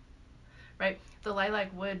aging, right? The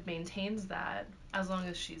Lilac Wood maintains that as long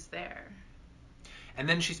as she's there. And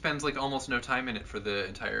then she spends like almost no time in it for the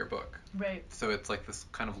entire book. Right. So it's like this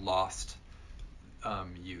kind of lost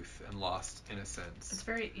youth and lost innocence. It's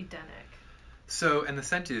very Edenic. So, and the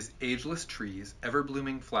scent is ageless trees,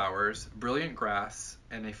 ever-blooming flowers, brilliant grass,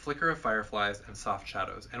 and a flicker of fireflies and soft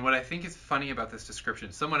shadows. And what I think is funny about this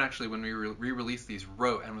description, someone actually, when we re-released these,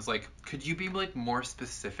 wrote and was like, could you be like more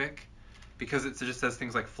specific? Because it just says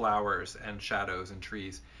things like flowers and shadows and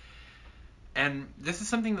trees. And this is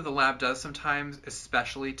something that the lab does sometimes,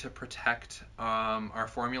 especially to protect our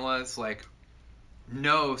formulas. Like,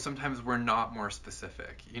 no, sometimes we're not more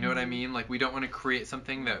specific. You know what I mean? Like, we don't want to create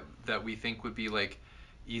something that we think would be like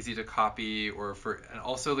easy to copy, and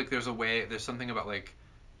also like there's something about like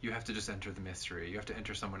you have to just enter the mystery. You have to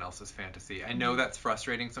enter someone else's fantasy. I know that's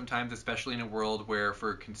frustrating sometimes, especially in a world where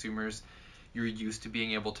for consumers you're used to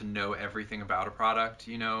being able to know everything about a product,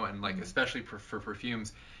 you know, and like especially for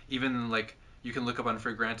perfumes, even like you can look up on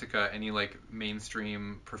Fragrantica any like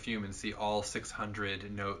mainstream perfume and see all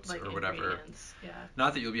 600 notes like or whatever. Yeah.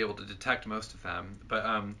 Not that you'll be able to detect most of them,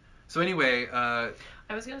 but so anyway. I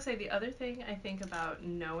was gonna say the other thing I think about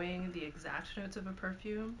knowing the exact notes of a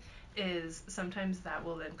perfume is sometimes that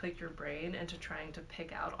will then click your brain into trying to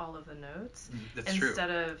pick out all of the notes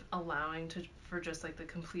instead of allowing for just like the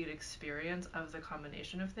complete experience of the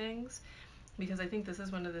combination of things, because I think this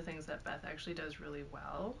is one of the things that Beth actually does really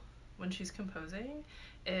well when she's composing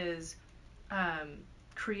is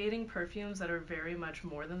creating perfumes that are very much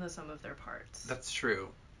more than the sum of their parts. That's true.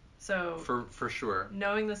 So for sure,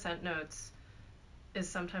 knowing the scent notes is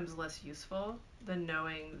sometimes less useful than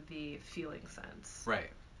knowing the feeling sense. Right.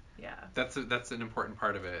 Yeah. That's an important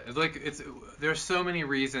part of it. It's like there's so many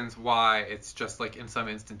reasons why it's just like in some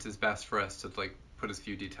instances best for us to like put as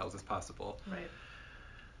few details as possible. Right.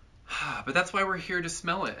 But that's why we're here to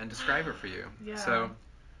smell it and describe it for you. Yeah. So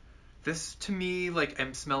this to me, like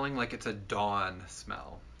I'm smelling like it's a dawn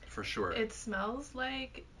smell for sure. It smells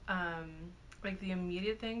like like the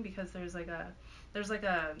immediate thing, because there's like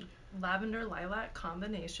a lavender lilac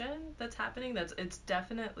combination that's happening. It's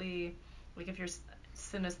definitely, like, if you're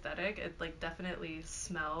synesthetic, it like definitely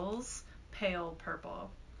smells pale purple.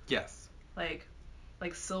 Yes. Like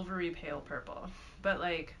silvery pale purple. But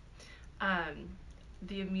like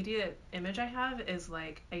the immediate image I have is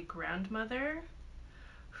like a grandmother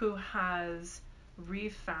who has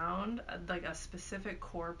refound like a specific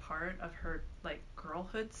core part of her like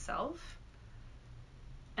girlhood self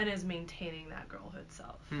and is maintaining that girlhood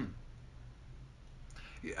self.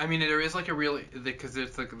 I mean, there is like a really, because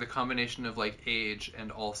it's like the combination of like age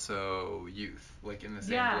and also youth, like in the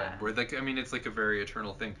same blend. Where like, I mean, it's like a very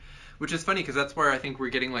eternal thing, which is funny because that's where I think we're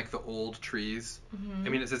getting like the old trees. I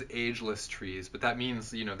mean, it says ageless trees, but that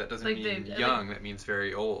means, you know, that doesn't like mean young. That means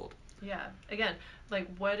very old. Yeah. Again, like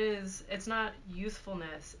it's not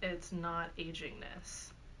youthfulness. It's not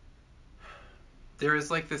agingness. There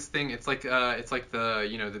is like this thing. It's like the,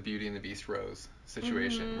 you know, the Beauty and the Beast rose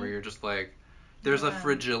situation where you're just like, there's a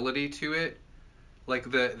fragility to it, like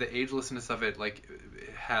the agelessness of it, like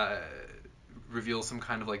reveals some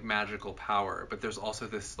kind of like magical power, but there's also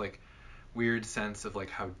this like weird sense of like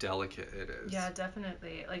how delicate it is. Yeah,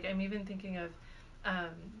 definitely. Like I'm even thinking of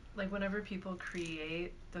like whenever people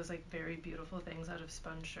create those like very beautiful things out of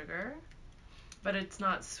spun sugar, but it's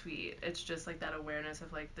not sweet. It's just like that awareness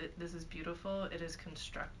of like this is beautiful. It is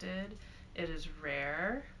constructed. It is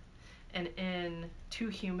rare. And in too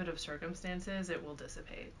humid of circumstances, it will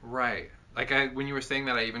dissipate. Right. Like when you were saying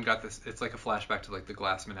that, I even got this. It's like a flashback to like the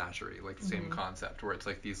glass menagerie, like the same concept, where it's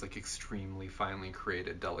like these like extremely finely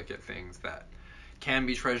created, delicate things that can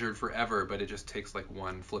be treasured forever, but it just takes like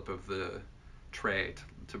one flip of the tray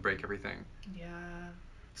to break everything. Yeah.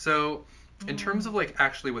 So, in terms of like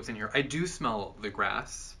actually what's in here, I do smell the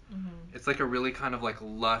grass. It's like a really kind of like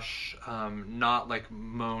lush, not like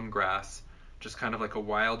mown grass. Just kind of like a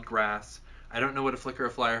wild grass. I don't know what a flicker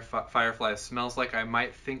of firefly smells like. I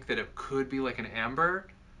might think that it could be like an amber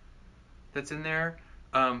that's in there.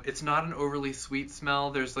 It's not an overly sweet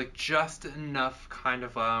smell. There's like just enough kind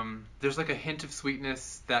of there's like a hint of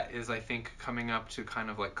sweetness that is, I think, coming up to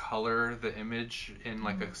kind of like color the image in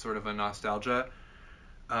like a sort of a nostalgia.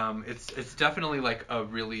 It's definitely like a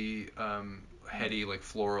really heady, like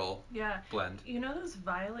floral blend. You know those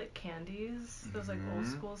violet candies, those like old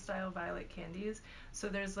school style violet candies? So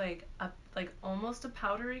there's like almost a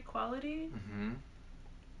powdery quality,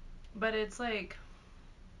 but it's like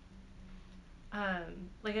I'm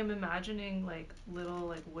imagining like little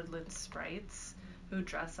like woodland sprites who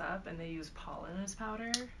dress up and they use pollen as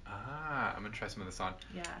powder. I'm gonna try some of this on.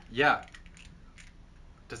 Yeah.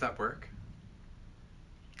 Does that work?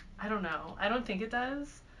 I don't know. I don't think it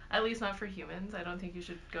does. At least not for humans. I don't think you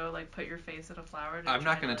should go like put your face in a flower. I'm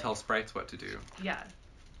not going to tell sprites what to do. Yeah.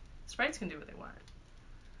 Sprites can do what they want.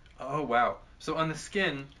 Oh, wow. So on the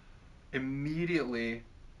skin, immediately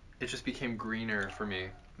it just became greener for me.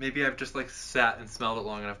 Maybe I've just like sat and smelled it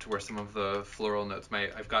long enough to where some of the floral notes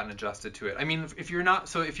I've gotten adjusted to it. I mean, if you're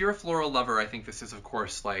a floral lover, I think this is of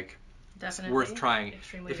course like definitely worth trying.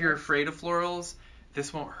 Extremely if you're afraid of florals,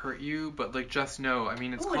 this won't hurt you, but like just know, I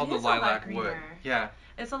mean, it's called the lilac wood. Yeah.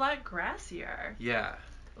 It's a lot grassier. Yeah.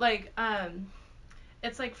 Like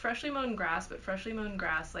it's like freshly mown grass, but freshly mown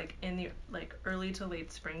grass like in the like early to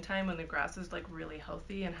late springtime when the grass is like really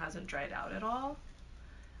healthy and hasn't dried out at all.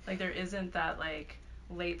 Like there isn't that like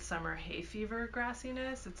late summer hay fever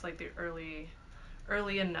grassiness. It's like the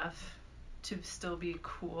early enough to still be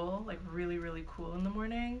cool, like really, really cool in the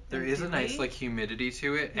morning. There is a nice like humidity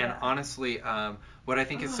to it, and honestly, what I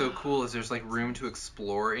think is so cool is there's like room to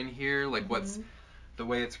explore in here, like what's the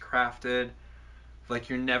way it's crafted. Like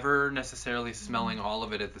you're never necessarily smelling all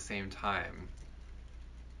of it at the same time.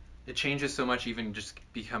 It changes so much, even just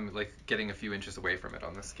become like getting a few inches away from it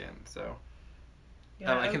on the skin. So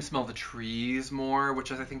I can smell the trees more,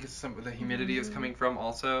 which I think is some of the humidity is coming from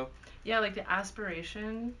also. Yeah, like the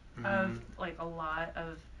aspiration of like a lot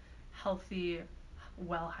of healthy,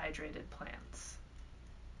 well-hydrated plants.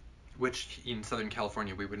 Which in Southern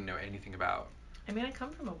California we wouldn't know anything about. I mean, I come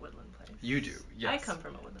from a woodland place. You do, yes. I come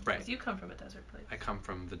from a woodland place. You come from a desert place. I come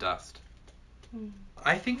from the dust.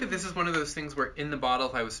 I think that this is one of those things where in the bottle,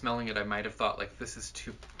 if I was smelling it, I might have thought like this is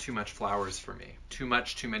too much flowers for me. Too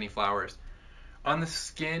many flowers. On the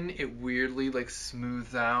skin, it weirdly like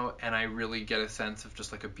smooths out, and I really get a sense of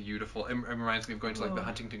just like a beautiful. It reminds me of going to like the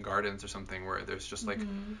Huntington Gardens or something, where there's just like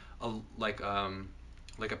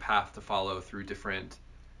a path to follow through different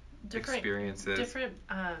experiences,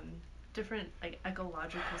 different like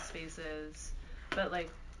ecological spaces, but like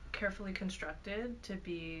carefully constructed to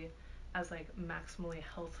be as like maximally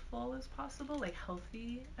healthful as possible, like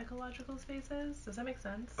healthy ecological spaces. Does that make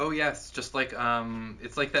sense? Oh yes, just like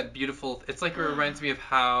it's like that beautiful. It's like it reminds me of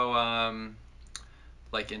how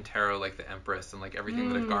like in tarot, like the Empress and like everything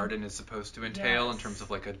that a garden is supposed to entail in terms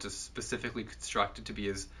of like a just specifically constructed to be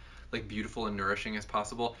as like beautiful and nourishing as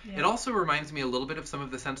possible. Yeah. It also reminds me a little bit of some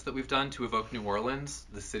of the scents that we've done to evoke New Orleans,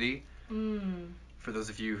 the city. For those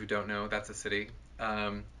of you who don't know, that's a city.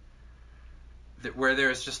 Where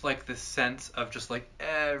there's just like this sense of just like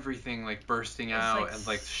everything like bursting out like and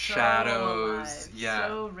like so shadows. alive, Yeah.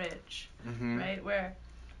 so rich, right? Where,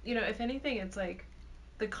 you know, if anything, it's like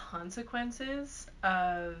the consequences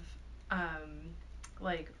of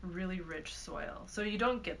like really rich soil. So you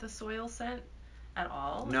don't get the soil scent at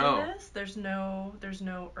all in this. There's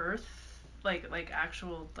no earth, like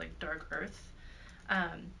actual like dark earth.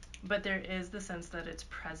 But there is the sense that it's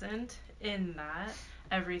present in that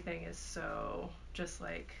everything is so just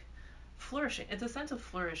like flourishing. It's a sense of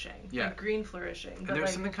flourishing, like green flourishing. And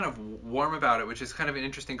there's something kind of warm about it, which is kind of an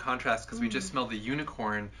interesting contrast because we just smelled the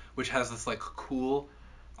unicorn, which has this like cool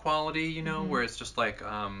quality, you know, where it's just like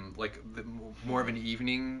more of an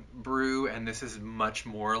evening brew, and this is much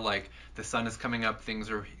more like the sun is coming up,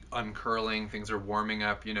 things are uncurling, things are warming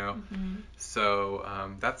up, you know.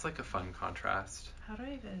 So that's like a fun contrast. How do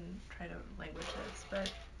I even try to language this?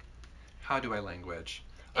 But how do I language?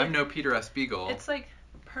 I'm no Peter S. Beagle. It's like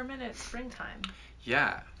permanent springtime.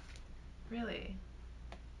 Yeah. Really.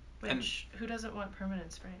 Which, who doesn't want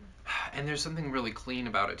permanent spring? And there's something really clean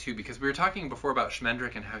about it too, because we were talking before about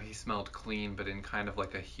SCHMENDRICK and how he smelled clean, but in kind of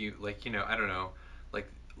like a like, you know, I don't know, like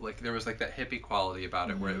there was like that hippie quality about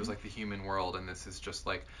it where it was like the human world, and this is just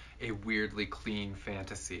like a weirdly clean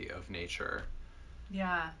fantasy of nature.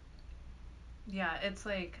 Yeah. Yeah, it's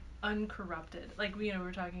like uncorrupted. Like, you know, we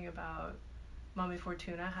were talking about Mommy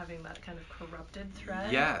Fortuna having that kind of corrupted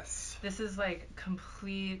thread. Yes. This is like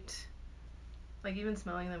complete, like even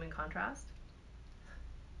smelling them in contrast.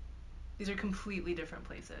 These are completely different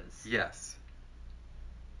places. Yes.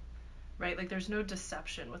 Right? Like there's no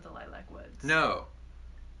deception with the lilac woods. No.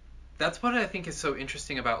 That's what I think is so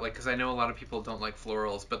interesting about, like, because I know a lot of people don't like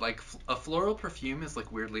florals, but like a floral perfume is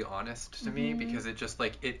like weirdly honest to me, because it just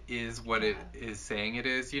like it is what it is saying it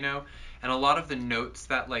is, you know. And a lot of the notes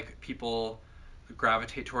that like people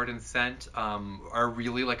gravitate toward in scent are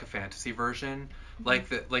really like a fantasy version, like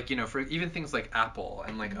the like, you know, for even things like apple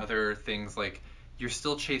and like other things, like you're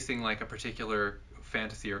still chasing like a particular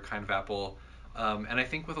fantasy or kind of apple. And I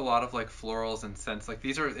think with a lot of like florals and scents, like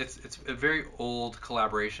these are, it's a very old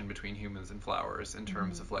collaboration between humans and flowers in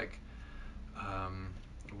terms of like,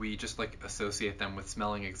 we just like associate them with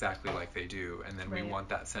smelling exactly like they do, and then we want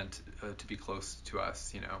that scent to be close to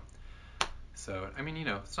us, you know. So, I mean, you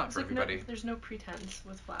know, it's not for everybody. There's no pretense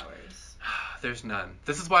with flowers. There's none.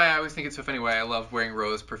 This is why I always think it's so funny why I love wearing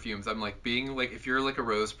rose perfumes. I'm like, being like, if you're like a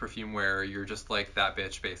rose perfume wearer, you're just like that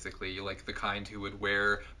bitch, basically. You're like the kind who would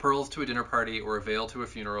wear pearls to a dinner party or a veil to a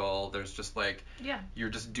funeral. There's just like, you're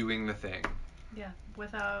just doing the thing. Yeah,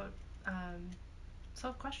 without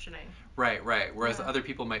self-questioning. Right. Whereas other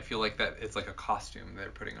people might feel like that it's like a costume they're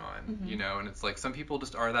putting on, you know, and it's like some people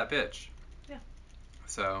just are that bitch. Yeah.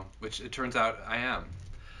 So, which it turns out I am.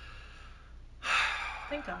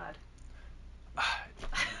 Thank God.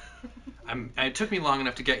 It took me long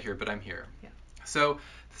enough to get here, but I'm here. Yeah. So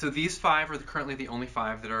these 5 are currently the only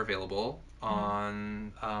 5 that are available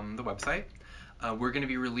on the website. We're going to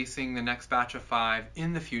be releasing the next batch of 5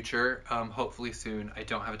 in the future, hopefully soon. I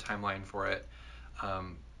don't have a timeline for it.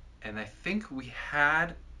 And I think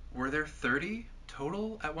were there 30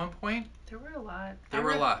 total at one point? There were a lot. There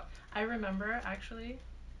were a lot. I remember, actually,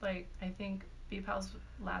 like, I think B-Pal's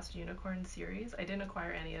last Unicorn series, I didn't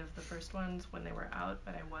acquire any of the first ones when they were out,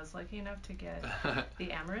 but I was lucky enough to get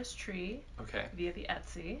the Amorous Tree via the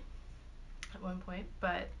Etsy at one point.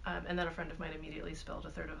 But and then a friend of mine immediately spilled a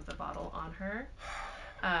third of the bottle on her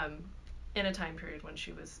in a time period when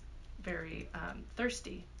she was very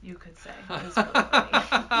thirsty, you could say. It was really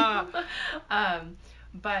funny.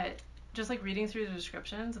 But just like reading through the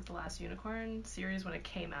descriptions of the last Unicorn series when it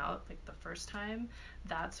came out, like the first time,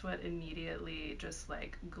 that's what immediately just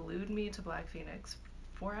like glued me to Black Phoenix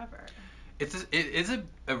forever. It is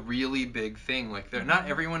a really big thing. Like not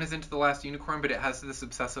everyone is into the last Unicorn, but it has this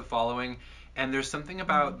obsessive following. And there's something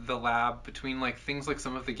about the lab between like things like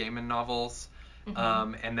some of the Gaiman novels,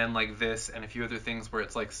 and then like this and a few other things where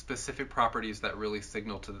it's like specific properties that really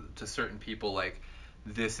signal to certain people like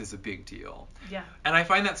this is a big deal. Yeah. And I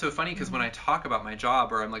find that so funny because when I talk about my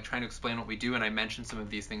job or I'm like trying to explain what we do and I mention some of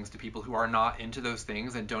these things to people who are not into those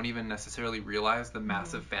things and don't even necessarily realize the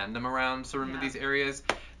massive fandom around some of these areas,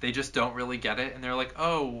 they just don't really get it, and they're like,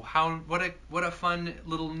 oh, what a fun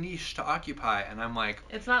little niche to occupy. And I'm like,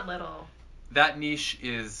 it's not little. That niche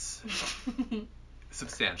is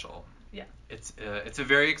substantial. Yeah. It's a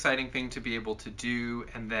very exciting thing to be able to do.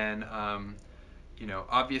 And then,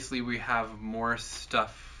 obviously we have more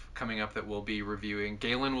stuff coming up that we'll be reviewing.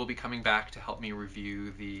 Galen will be coming back to help me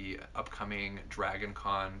review the upcoming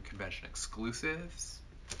DragonCon convention exclusives,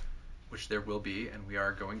 which there will be, and we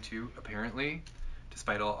are going to, apparently,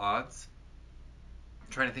 despite all odds.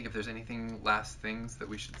 I'm trying to think if there's anything, last things that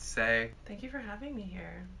we should say. Thank you for having me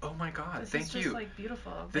here. Oh my god, this thank is you. just, like,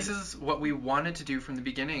 beautiful. This is what we wanted to do from the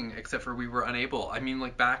beginning, except for we were unable. I mean,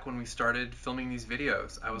 like, back when we started filming these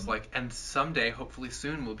videos, I was like, and someday, hopefully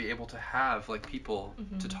soon, we'll be able to have, like, people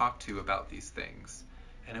to talk to about these things.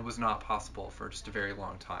 And it was not possible for just a very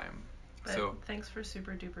long time. But so thanks for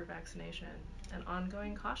super duper vaccination and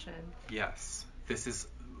ongoing caution. Yes, this is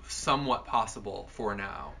somewhat possible for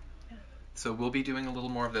now. Yeah. So we'll be doing a little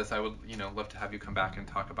more of this. I would, love to have you come back and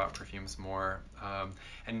talk about perfumes more,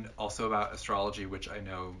 and also about astrology, which I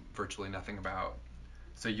know virtually nothing about.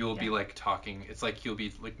 So you'll be like talking. It's like you'll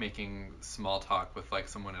be like making small talk with like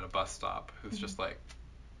someone at a bus stop who's just like.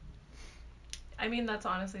 I mean, that's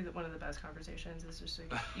honestly one of the best conversations. Is just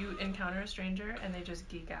like you encounter a stranger and they just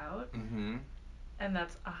geek out, and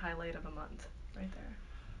that's a highlight of a month right there.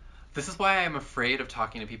 This is why I'm afraid of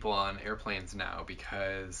talking to people on airplanes now,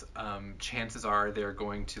 because chances are they're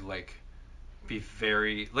going to like be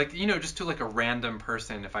very like just to like a random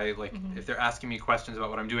person. If I like if they're asking me questions about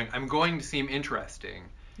what I'm doing, I'm going to seem interesting.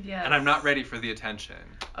 Yes. And I'm not ready for the attention.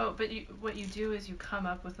 Oh, but what you do is you come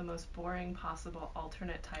up with the most boring possible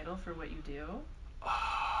alternate title for what you do.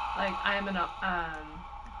 Like I am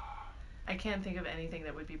I can't think of anything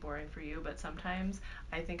that would be boring for you, but sometimes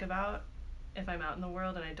I think about if I'm out in the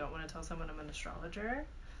world and I don't want to tell someone I'm an astrologer.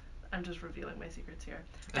 I'm just revealing my secrets here.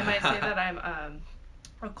 I might say that I'm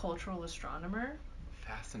a cultural astronomer.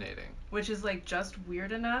 Fascinating. Which is like just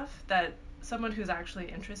weird enough that someone who's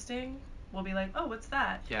actually interesting will be like, oh, what's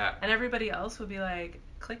that? Yeah. And everybody else will be like,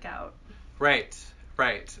 click out. Right.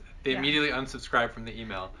 They immediately unsubscribe from the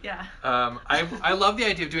email. Yeah. I love the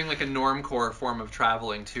idea of doing like a normcore form of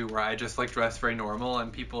traveling too, where I just like dress very normal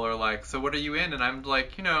and people are like, so what are you in? And I'm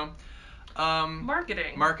like,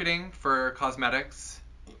 marketing for cosmetics.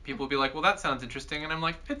 People will be like, well, that sounds interesting. And I'm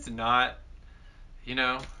like, it's not,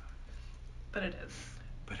 But it is.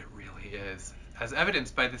 But it really is. As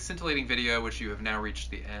evidenced by the scintillating video, which you have now reached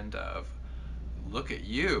the end of. Look at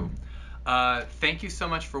you. Thank you so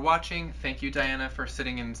much for watching. Thank you, Diana, for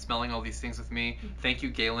sitting and smelling all these things with me. Thank you,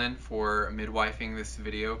 Galen, for midwifing this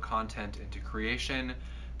video content into creation.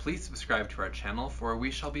 Please subscribe to our channel, for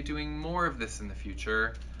we shall be doing more of this in the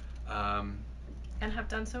future. And have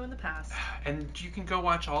done so in the past. And you can go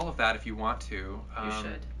watch all of that if you want to. You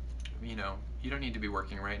should. You don't need to be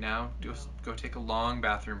working right now. Just go take a long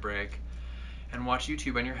bathroom break and watch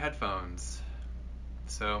YouTube on your headphones.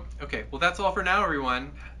 So, okay, well that's all for now,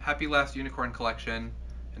 everyone. Happy last unicorn collection.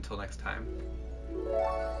 Until next time.